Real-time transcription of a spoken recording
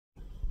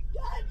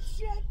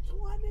shit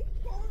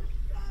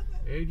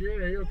 24/7.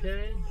 Adrian, are you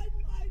okay?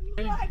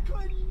 I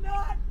could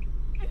not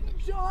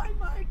enjoy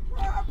my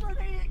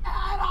property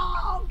at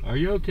all. Are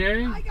you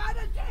okay? I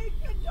gotta take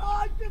the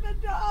dog to the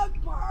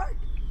dog park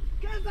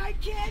because I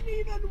can't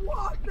even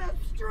walk the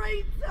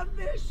streets of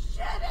this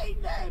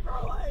shitty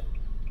neighborhood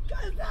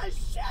because the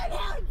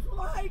shitheads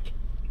like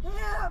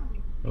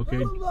him. Okay.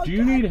 Who Do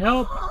you need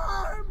help?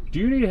 Do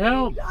you need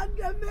help? Done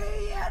to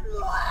me and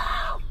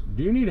laugh.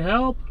 Do you need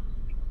help?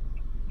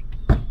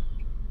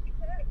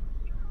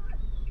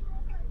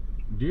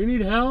 Do you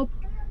need help?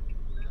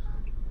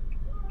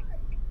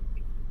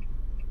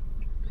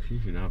 She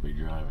should not be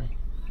driving.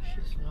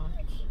 She's not.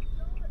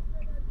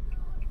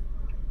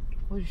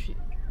 What is she?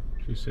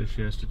 She says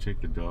she has to take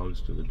the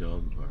dogs to the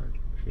dog park.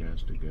 She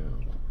has to go.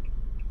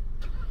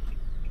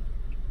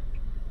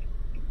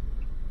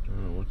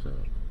 Oh, what's up?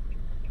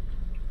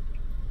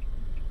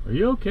 Are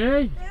you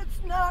okay?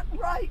 It's not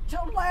right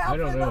to laugh I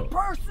don't in know. a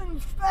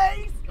person's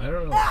face I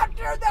don't know.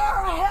 after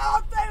their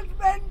health has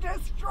been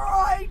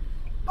destroyed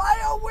by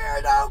a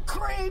weirdo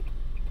creep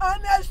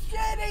on a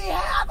shitty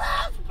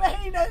half-ass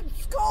painted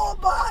school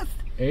bus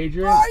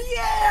Adrian, for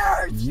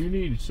years. you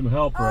need some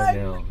help right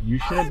now. You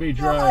shouldn't be I'm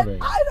driving.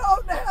 not, I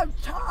don't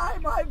have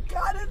time. I've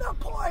got an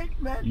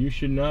appointment. You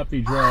should not be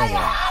I driving.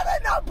 have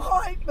an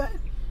appointment,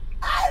 and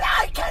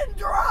I can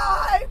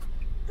drive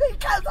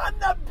because I'm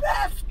the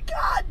best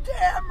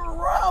goddamn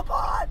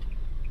robot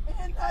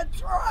in the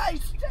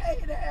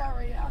tri-state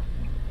area.